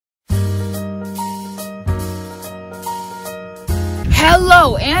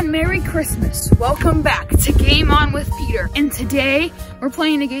Hello and Merry Christmas. Welcome back to Game On with Peter. And today we're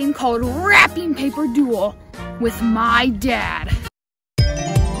playing a game called Wrapping Paper Duel with my dad.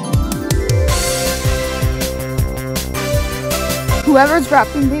 Whoever's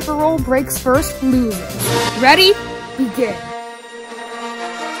wrapping paper roll breaks first loses. Ready? Begin.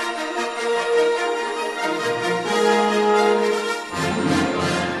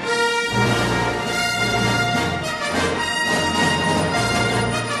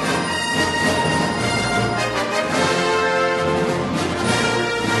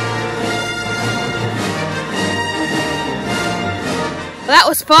 That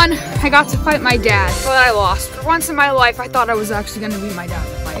was fun. I got to fight my dad, but I lost. For once in my life, I thought I was actually going to beat my dad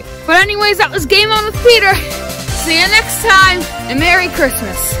in a fight. But anyways, that was Game On with Peter. See you next time, and Merry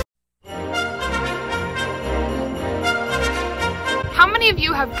Christmas. How many of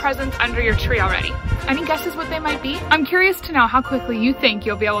you have presents under your tree already? Any guesses what they might be? I'm curious to know how quickly you think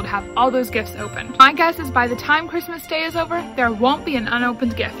you'll be able to have all those gifts opened. My guess is by the time Christmas Day is over, there won't be an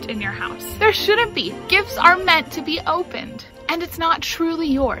unopened gift in your house. There shouldn't be. Gifts are meant to be opened. And it's not truly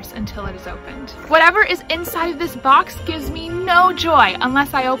yours until it is opened. Whatever is inside of this box gives me no joy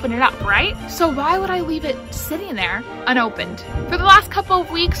unless I open it up, right? So why would I leave it sitting there unopened? For the last couple of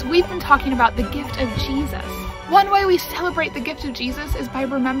weeks, we've been talking about the gift of Jesus. One way we celebrate the gift of Jesus is by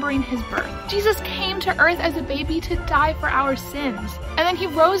remembering his birth. Jesus came to earth as a baby to die for our sins, and then he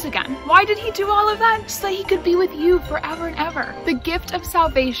rose again. Why did he do all of that? So that he could be with you forever and ever. The gift of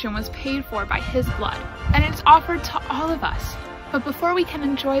salvation was paid for by his blood, and it's offered to all of us. But before we can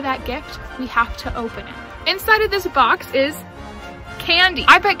enjoy that gift, we have to open it. Inside of this box is candy.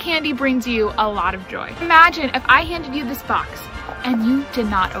 I bet candy brings you a lot of joy. Imagine if I handed you this box and you did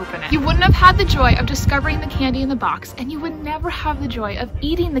not open it. You wouldn't have had the joy of discovering the candy in the box, and you would never have the joy of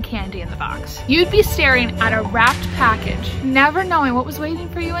eating the candy in the box. You'd be staring at a wrapped package, never knowing what was waiting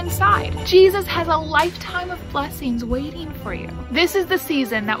for you inside. Jesus has a lifetime of blessings waiting for you. This is the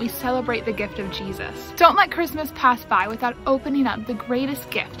season that we celebrate the gift of Jesus. Don't let Christmas pass by without opening up the greatest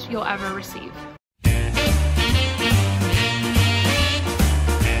gift you'll ever receive.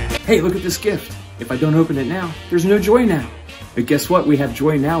 Hey, look at this gift. If I don't open it now, there's no joy now. But guess what? We have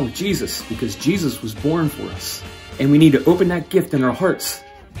joy now with Jesus because Jesus was born for us. And we need to open that gift in our hearts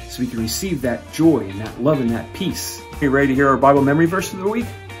so we can receive that joy and that love and that peace. Are you ready to hear our Bible memory verse of the week?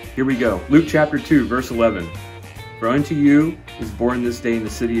 Here we go. Luke chapter 2, verse 11. For unto you is born this day in the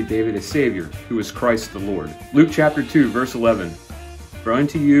city of David a Savior, who is Christ the Lord. Luke chapter 2, verse 11. For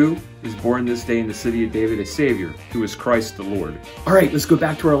unto you is born this day in the city of David a Savior, who is Christ the Lord. All right, let's go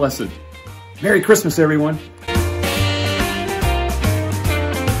back to our lesson. Merry Christmas, everyone.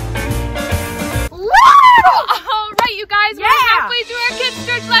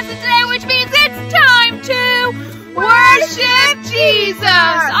 Lesson today, which means it's time to worship Jesus.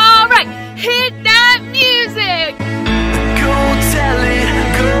 All right, hit that music. Go tell it,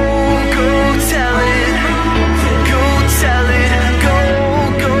 go tell it, go tell it, go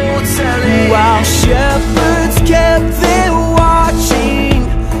tell it. While shepherds kept their watching,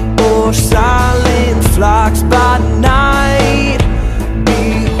 or silent flocks by night,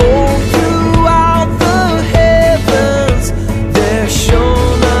 behold, throughout the heavens there shone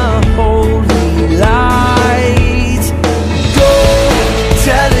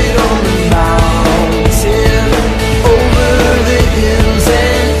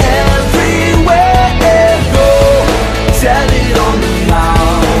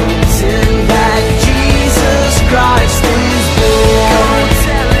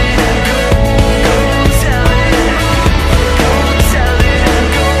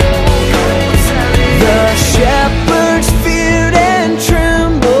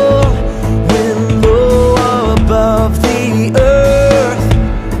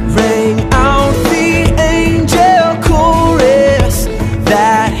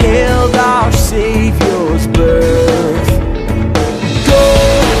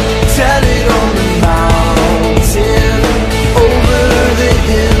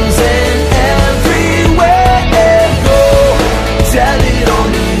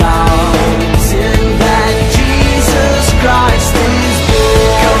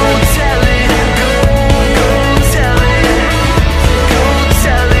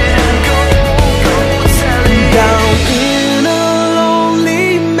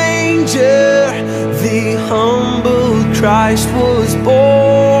Christ was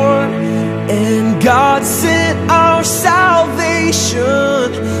born, and God sent our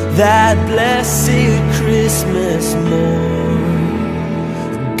salvation that blessed Christmas morn.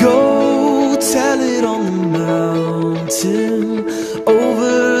 Go tell it on the mountain,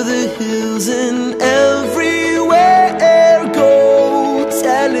 over the hills and everywhere. Go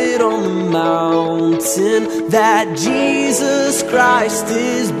that Jesus Christ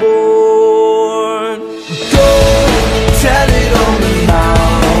is born. Go tell it on the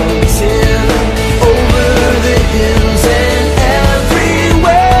mountain, over the hills and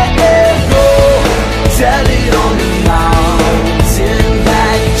everywhere. Go tell it on the mountain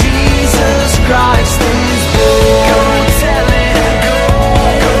that Jesus Christ is born. Go tell it, go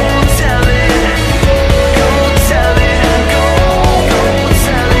tell it, go tell it, go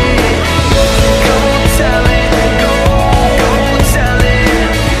tell it, go tell it, go tell it,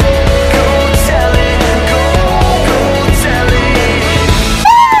 go tell it, go tell it.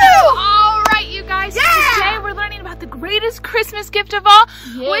 Woo! All right, you guys. Today we're learning about the greatest Christmas gift of all,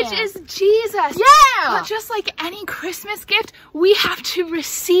 which is Jesus. But just like any Christmas gift, we have to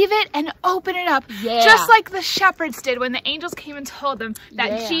receive it and open it up. Just like the shepherds did when the angels came and told them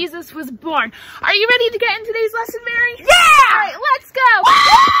that Jesus was born. Are you ready to get into today's lesson, Mary? All right, let's go.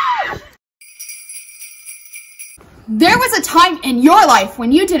 There was a time in your life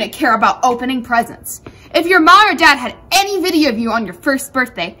when you didn't care about opening presents. If your mom or dad had any video of you on your first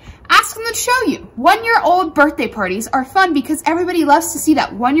birthday, ask them to show you. 1-year-old birthday parties are fun because everybody loves to see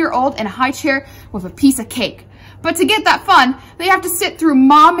that 1-year-old in a high chair with a piece of cake. But to get that fun, they have to sit through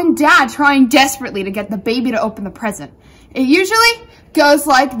mom and dad trying desperately to get the baby to open the present. It usually goes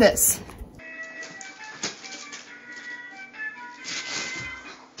like this.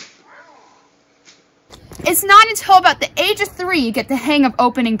 It's not until about the age of 3 you get the hang of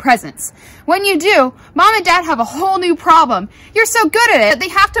opening presents. When you do, mom and dad have a whole new problem. You're so good at it that they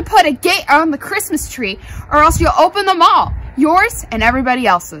have to put a gate on the Christmas tree or else you'll open them all, yours and everybody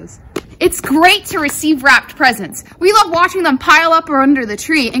else's. It's great to receive wrapped presents. We love watching them pile up or under the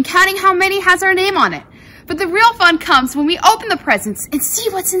tree and counting how many has our name on it. But the real fun comes when we open the presents and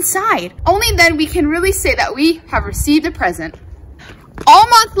see what's inside. Only then we can really say that we have received a present. All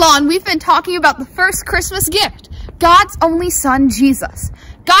month long, we've been talking about the first Christmas gift, God's only son, Jesus.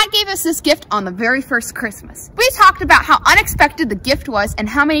 God gave us this gift on the very first Christmas. We talked about how unexpected the gift was and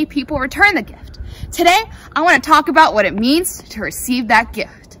how many people returned the gift. Today, I want to talk about what it means to receive that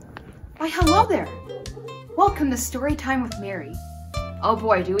gift. Why, hello there. Welcome to Story Time with Mary. Oh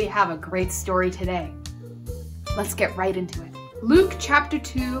boy, do we have a great story today. Let's get right into it. Luke chapter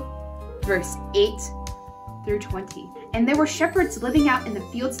 2, verse 8 through 20. And there were shepherds living out in the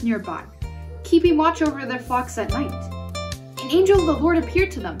fields nearby, keeping watch over their flocks at night. An angel of the Lord appeared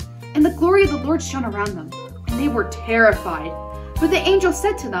to them, and the glory of the Lord shone around them, and they were terrified. But the angel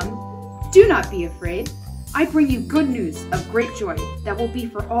said to them, "Do not be afraid. I bring you good news of great joy that will be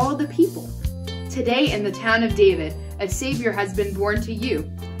for all the people. Today in the town of David, a Savior has been born to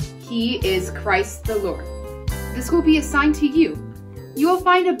you. He is Christ the Lord. This will be a sign to you. You will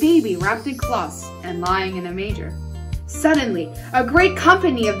find a baby wrapped in cloths and lying in a manger." Suddenly, a great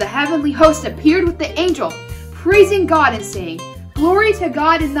company of the heavenly host appeared with the angel, praising God and saying, "Glory to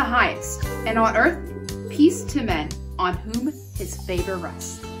God in the highest, and on earth, peace to men on whom his favor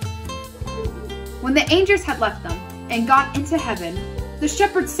rests." When the angels had left them and got into heaven, the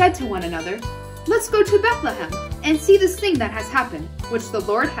shepherds said to one another, "Let's go to Bethlehem and see this thing that has happened, which the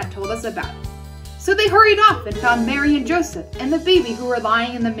Lord had told us about." So they hurried off and found Mary and Joseph and the baby who were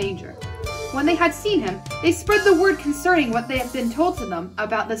lying in the manger. When they had seen him, they spread the word concerning what they had been told to them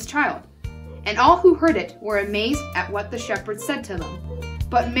about this child. And all who heard it were amazed at what the shepherds said to them.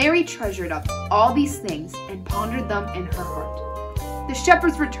 But Mary treasured up all these things and pondered them in her heart. The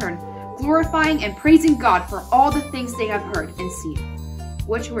shepherds returned, glorifying and praising God for all the things they have heard and seen,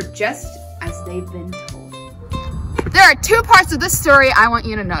 which were just as they've been told. There are 2 parts of this story I want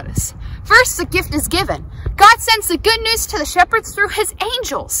you to notice. First, the gift is given. God sends the good news to the shepherds through his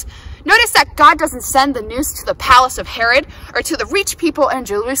angels. Notice that God doesn't send the news to the palace of Herod or to the rich people in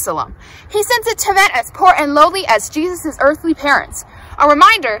Jerusalem. He sends it to men as poor and lowly as Jesus' earthly parents. A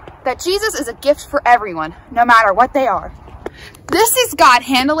reminder that Jesus is a gift for everyone, no matter what they are. This is God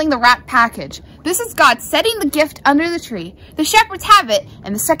handling the wrapped package. This is God setting the gift under the tree. The shepherds have it,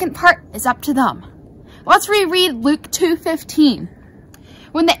 and the second part is up to them. Let's reread Luke 2:15.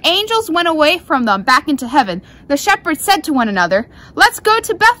 When the angels went away from them back into heaven, the shepherds said to one another, "Let's go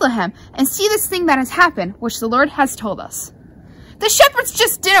to Bethlehem and see this thing that has happened, which the Lord has told us." The shepherds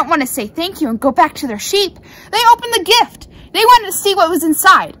just didn't want to say thank you and go back to their sheep. They opened the gift. They wanted to see what was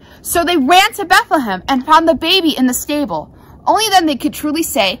inside. So they ran to Bethlehem and found the baby in the stable. Only then they could truly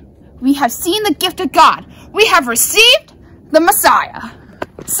say, "We have seen the gift of God. We have received the Messiah."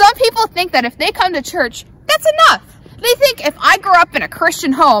 Some people think that if they come to church, that's enough. They think if I grow up in a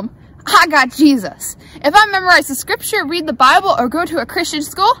Christian home, I got Jesus. If I memorize the scripture, read the Bible, or go to a Christian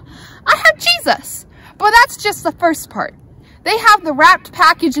school, I have Jesus. But that's just the first part. They have the wrapped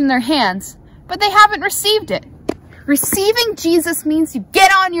package in their hands. but they haven't received it. Receiving Jesus means you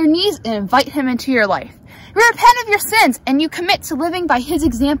get on your knees and invite him into your life. You repent of your sins and you commit to living by his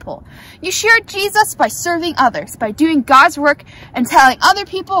example. You share Jesus by serving others, by doing God's work and telling other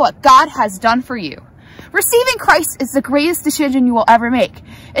people what God has done for you. Receiving Christ is the greatest decision you will ever make.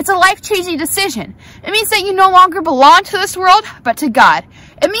 It's a life-changing decision. It means that you no longer belong to this world, but to God.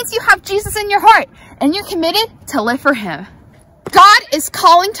 It means you have Jesus in your heart and you're committed to live for him. God is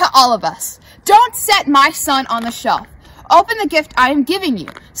calling to all of us. Don't set my son on the shelf. Open the gift I am giving you.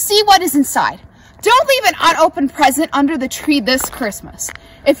 See what is inside. Don't leave an unopened present under the tree this Christmas.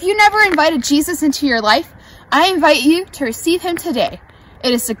 If you never invited Jesus into your life, I invite you to receive him today.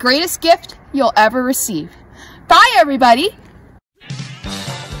 It is the greatest gift you'll ever receive. Bye, everybody.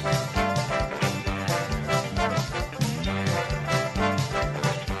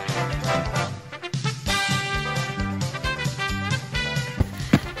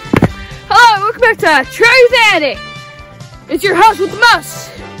 Hello, welcome back to Truth Andy. It's your host with the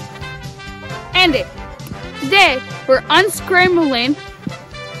most, Andy. Today, we're unscrambling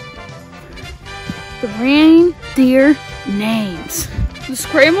the reindeer names. The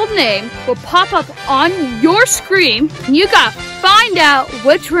scrambled name will pop up on your screen, and you gotta find out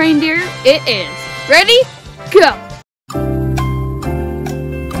which reindeer it is. Ready? Go!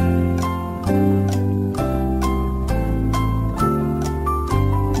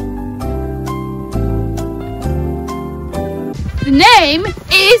 The name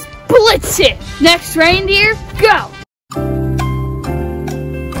is Blitzen. Next reindeer, go!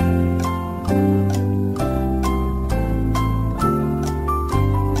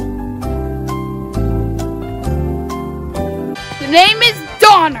 The name is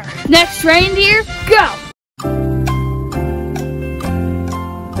Donner. Next reindeer, go!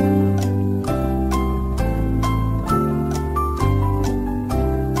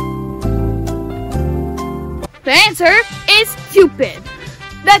 The answer is Cupid.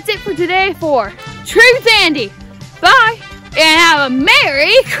 That's it for today for Truth Andy. Bye, and have a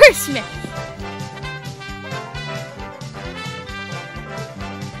Merry Christmas.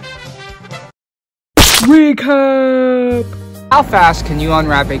 Recap! How fast can you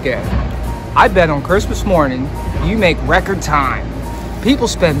unwrap a gift? I bet on Christmas morning, you make record time. People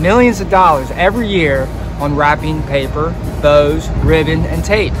spend millions of dollars every year on wrapping paper, bows, ribbon, and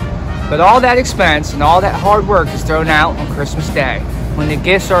tape. But all that expense and all that hard work is thrown out on Christmas Day, when the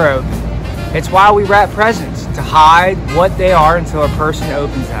gifts are open. It's why we wrap presents, to hide what they are until a person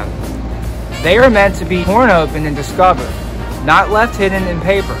opens them. They are meant to be torn open and discovered, not left hidden in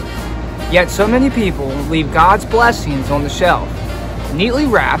paper. Yet so many people leave God's blessings on the shelf, neatly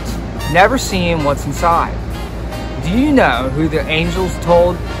wrapped, never seeing what's inside. Do you know who the angels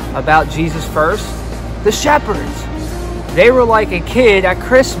told about Jesus first? The shepherds. They were like a kid at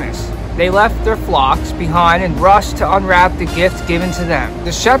Christmas. They left their flocks behind and rushed to unwrap the gift given to them.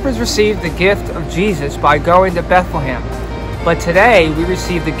 The shepherds received the gift of Jesus by going to Bethlehem. But today we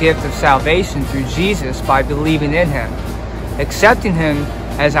receive the gift of salvation through Jesus by believing in him, accepting him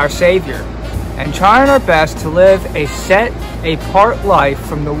as our Savior, and trying our best to live a set-apart life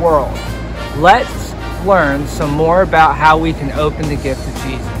from the world. Let's learn some more about how we can open the gift of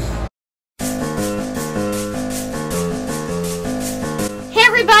Jesus.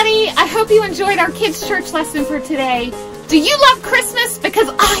 Everybody, I hope you enjoyed our kids' church lesson for today. Do you love Christmas? Because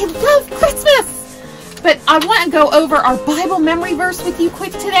I love Christmas! But I want to go over our Bible memory verse with you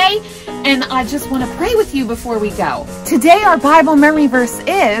quick today, and I just want to pray with you before we go. Today our Bible memory verse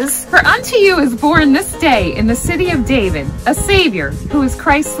is, For unto you is born this day in the city of David a Savior, who is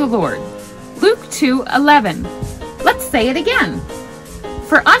Christ the Lord. Luke 2:11. Let's say it again.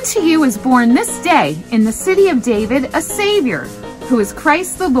 For unto you is born this day in the city of David a Savior, who is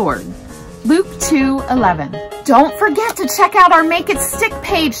Christ the Lord. Luke 2:11. Don't forget to check out our Make It Stick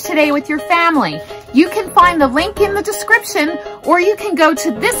page today with your family. You can find the link in the description, or you can go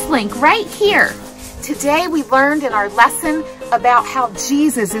to this link right here. Today we learned in our lesson about how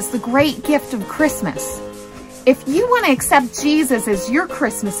Jesus is the great gift of Christmas. If you want to accept Jesus as your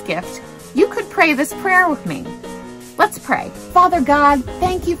Christmas gift, you could pray this prayer with me. Let's pray. Father God,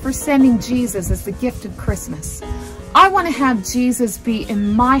 thank you for sending Jesus as the gift of Christmas. I want to have Jesus be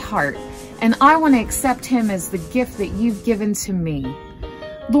in my heart, and I want to accept him as the gift that you've given to me.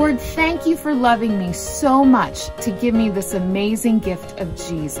 Lord, thank you for loving me so much to give me this amazing gift of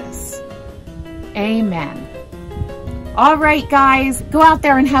Jesus. Amen. All right, guys, go out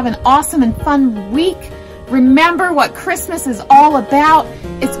there and have an awesome and fun week. Remember what Christmas is all about.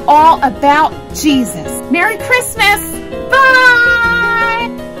 It's all about Jesus. Merry Christmas. Bye.